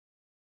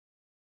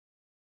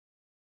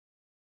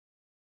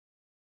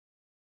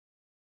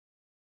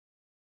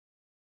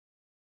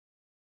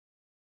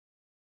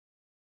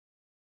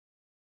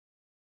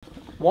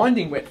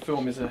Winding wet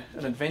film is an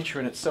adventure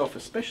in itself,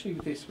 especially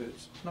with this, where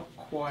it's not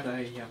quite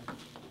a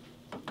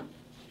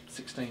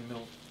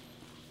 16mm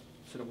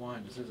set of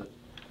winders, is it?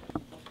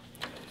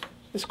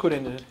 This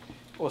could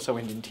also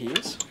end in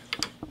tears.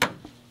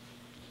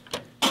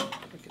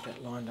 Get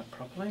that lined up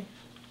properly.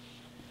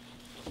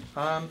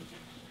 There are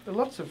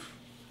lots of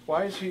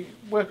ways. You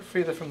work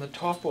either from the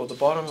top or the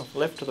bottom, or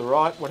left to the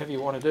right, whatever you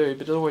want to do,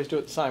 but always do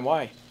it the same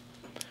way.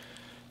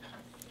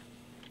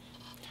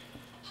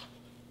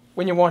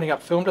 When you're winding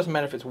up film, doesn't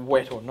matter if it's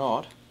wet or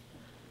not,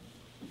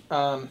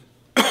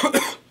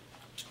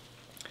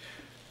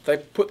 they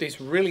put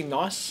these really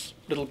nice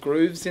little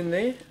grooves in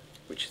there,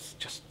 which is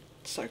just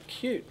so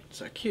cute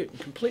and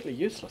completely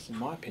useless in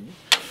my opinion.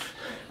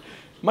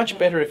 Much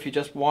better if you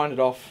just wind it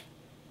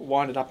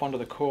up onto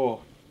the core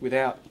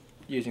without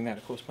using that.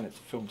 Of course, when the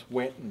film's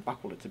wet and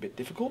buckled, it's a bit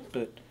difficult,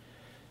 but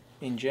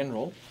in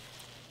general.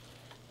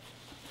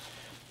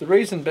 The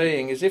reason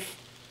being is if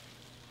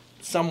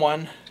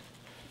someone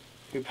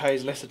who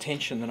pays less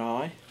attention than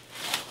I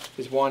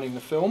is winding the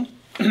film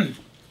and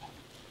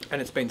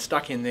it's been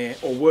stuck in there,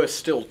 or worse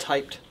still,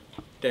 taped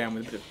down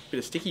with a bit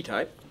of sticky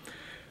tape,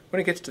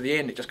 when it gets to the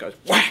end it just goes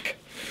whack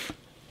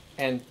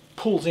and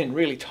pulls in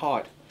really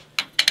tight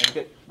and you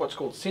get what's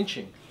called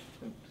cinching.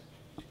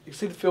 You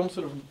see the film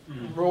sort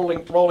of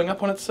rolling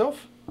up on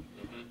itself?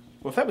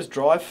 Well, if that was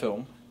dry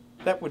film,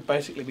 that would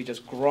basically be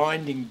just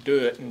grinding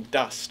dirt and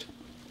dust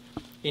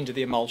into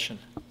the emulsion.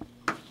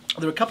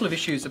 There are a couple of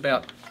issues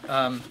about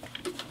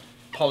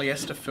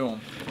polyester film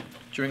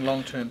during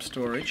long-term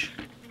storage.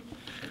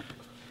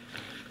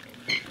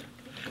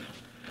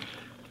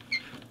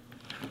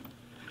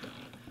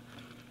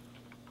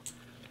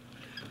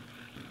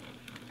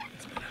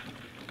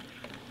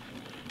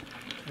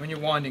 When you're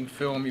winding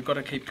film, you've got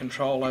to keep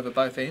control over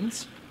both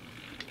ends.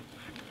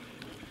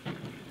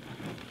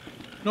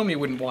 Normally you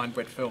wouldn't wind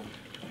wet film.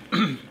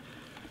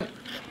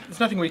 There's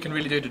nothing we can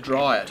really do to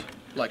dry it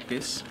like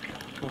this.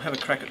 We'll have a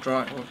crack at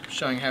dry, or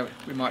showing how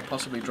we might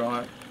possibly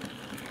dry it.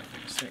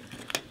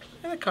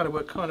 And that kind of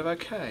worked kind of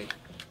okay.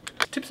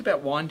 Tips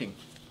about winding.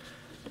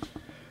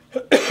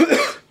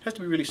 It has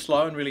to be really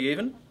slow and really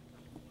even.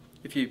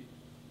 If you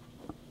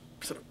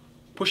sort of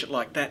push it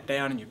like that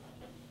down and you're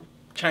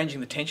changing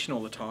the tension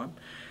all the time,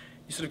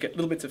 you sort of get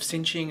little bits of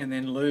cinching and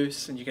then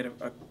loose, and you get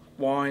a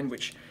wind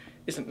which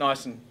isn't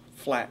nice and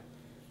flat.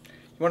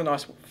 You want a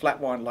nice flat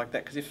wind like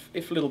that, because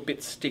if little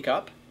bits stick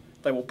up,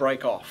 they will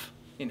break off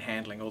in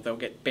handling, or they'll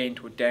get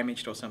bent or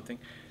damaged or something,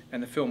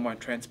 and the film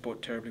won't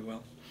transport terribly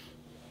well.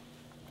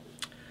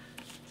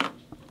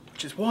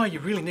 Which is why you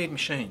really need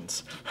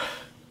machines.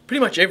 Pretty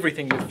much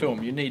everything with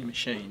film, you need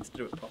machines to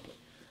do it properly.